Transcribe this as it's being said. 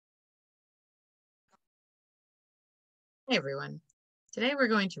Hey everyone. Today we're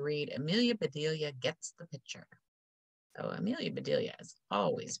going to read Amelia Bedelia Gets the Picture. So Amelia Bedelia is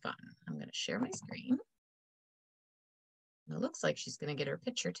always fun. I'm going to share my screen. And it looks like she's going to get her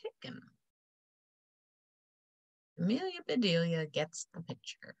picture taken. Amelia Bedelia gets the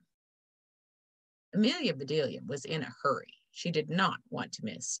picture. Amelia Bedelia was in a hurry. She did not want to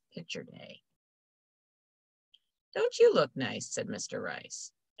miss picture day. "Don't you look nice?" said Mr.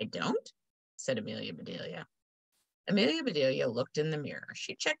 Rice. "I don't?" said Amelia Bedelia. Amelia Bedelia looked in the mirror.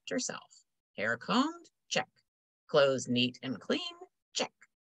 She checked herself. Hair combed? Check. Clothes neat and clean? Check.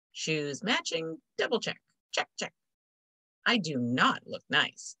 Shoes matching? Double check. Check, check. "I do not look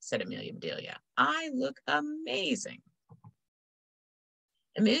nice," said Amelia Bedelia. "I look amazing."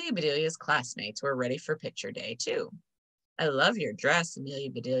 Amelia Bedelia's classmates were ready for picture day, too. "I love your dress,"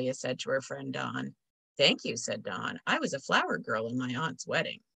 Amelia Bedelia said to her friend Dawn. "Thank you," said Dawn. "I was a flower girl in my aunt's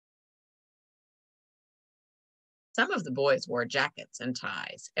wedding." Some of the boys wore jackets and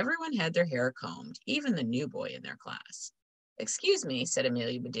ties. Everyone had their hair combed, even the new boy in their class. "Excuse me," said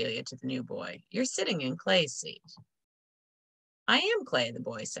Amelia Bedelia to the new boy. "You're sitting in Clay's seat." "I am Clay," the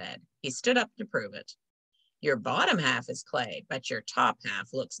boy said. He stood up to prove it. "Your bottom half is Clay, but your top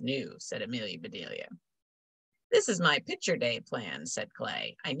half looks new," said Amelia Bedelia. "This is my picture day plan," said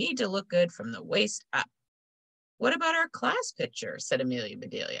Clay. "I need to look good from the waist up." "What about our class picture?" said Amelia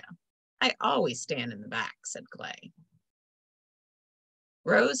Bedelia. "I always stand in the back," said Clay.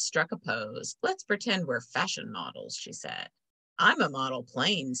 Rose struck a pose. "Let's pretend we're fashion models," she said. "I'm a model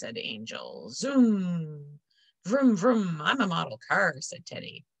plane," said Angel. "Zoom! Vroom, vroom. I'm a model car," said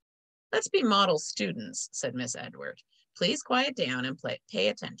Teddy. "Let's be model students," said Miss Edward. "Please quiet down and pay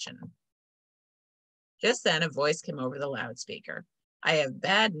attention." Just then a voice came over the loudspeaker. "I have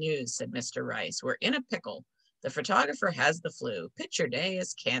bad news," said Mr. Rice. "We're in a pickle. The photographer has the flu. Picture day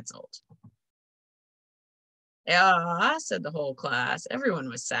is canceled." "Ah," said the whole class. Everyone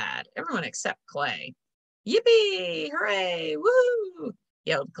was sad, everyone except Clay. "Yippee! Hooray! Woo!"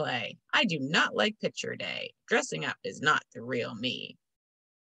 yelled Clay. "I do not like picture day. Dressing up is not the real me."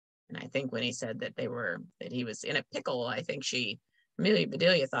 And I think when he said that he was in a pickle, I think Amelia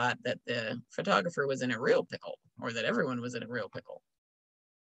Bedelia thought that the photographer was in a real pickle, or that everyone was in a real pickle.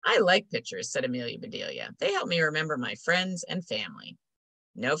 "I like pictures," said Amelia Bedelia. "They help me remember my friends and family."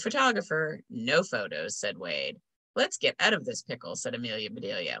 "No photographer, no photos," said Wade. "Let's get out of this pickle," said Amelia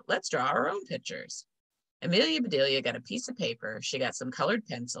Bedelia. "Let's draw our own pictures." Amelia Bedelia got a piece of paper. She got some colored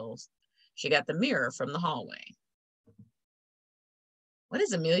pencils. She got the mirror from the hallway. "What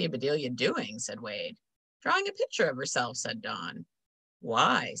is Amelia Bedelia doing?" said Wade. "Drawing a picture of herself," said Dawn.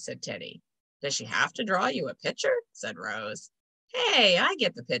 "Why?" said Teddy. "Does she have to draw you a picture?" said Rose. "Hey, I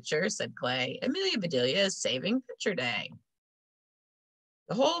get the picture," said Clay. "Amelia Bedelia is saving picture day."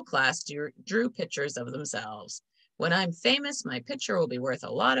 The whole class drew pictures of themselves. "When I'm famous, my picture will be worth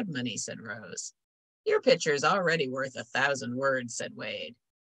a lot of money," said Rose. "Your picture is already worth 1,000 words," said Wade.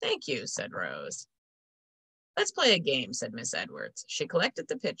 "Thank you," said Rose. "Let's play a game," said Miss Edwards. She collected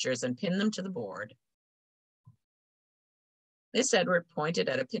the pictures and pinned them to the board. Miss Edward pointed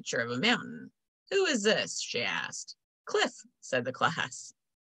at a picture of a mountain. "Who is this?" she asked. "Cliff," said the class.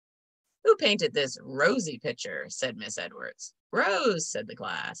 "Who painted this rosy picture?" said Miss Edwards. "Rose," said the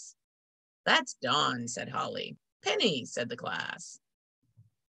class. "That's Dawn," said Holly. "Penny," said the class.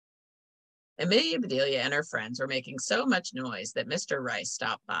 Amelia Bedelia and her friends were making so much noise that Mr. Rice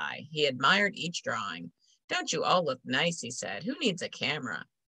stopped by. He admired each drawing. "Don't you all look nice?" he said. "Who needs a camera?"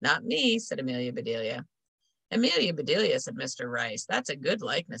 "Not me," said Amelia Bedelia. "Amelia Bedelia," said Mr. Rice. "That's a good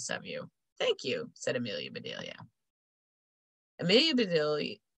likeness of you." "Thank you," said Amelia Bedelia. Amelia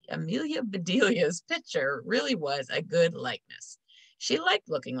Bedelia's picture really was a good likeness. She liked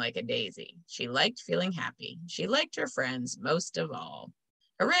looking like a daisy. She liked feeling happy. She liked her friends most of all.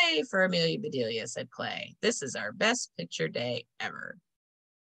 "Hooray for Amelia Bedelia," said Clay. "This is our best picture day ever."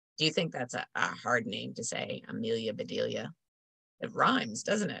 Do you think that's a hard name to say, Amelia Bedelia? It rhymes,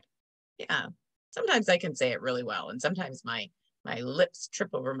 doesn't it? Yeah. Sometimes I can say it really well, and sometimes my lips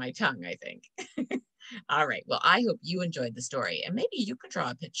trip over my tongue, I think. All right. Well, I hope you enjoyed the story, and maybe you could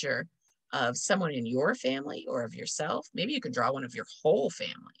draw a picture of someone in your family or of yourself. Maybe you could draw one of your whole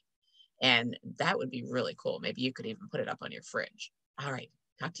family, and that would be really cool. Maybe you could even put it up on your fridge. All right.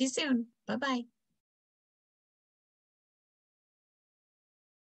 Talk to you soon. Bye-bye.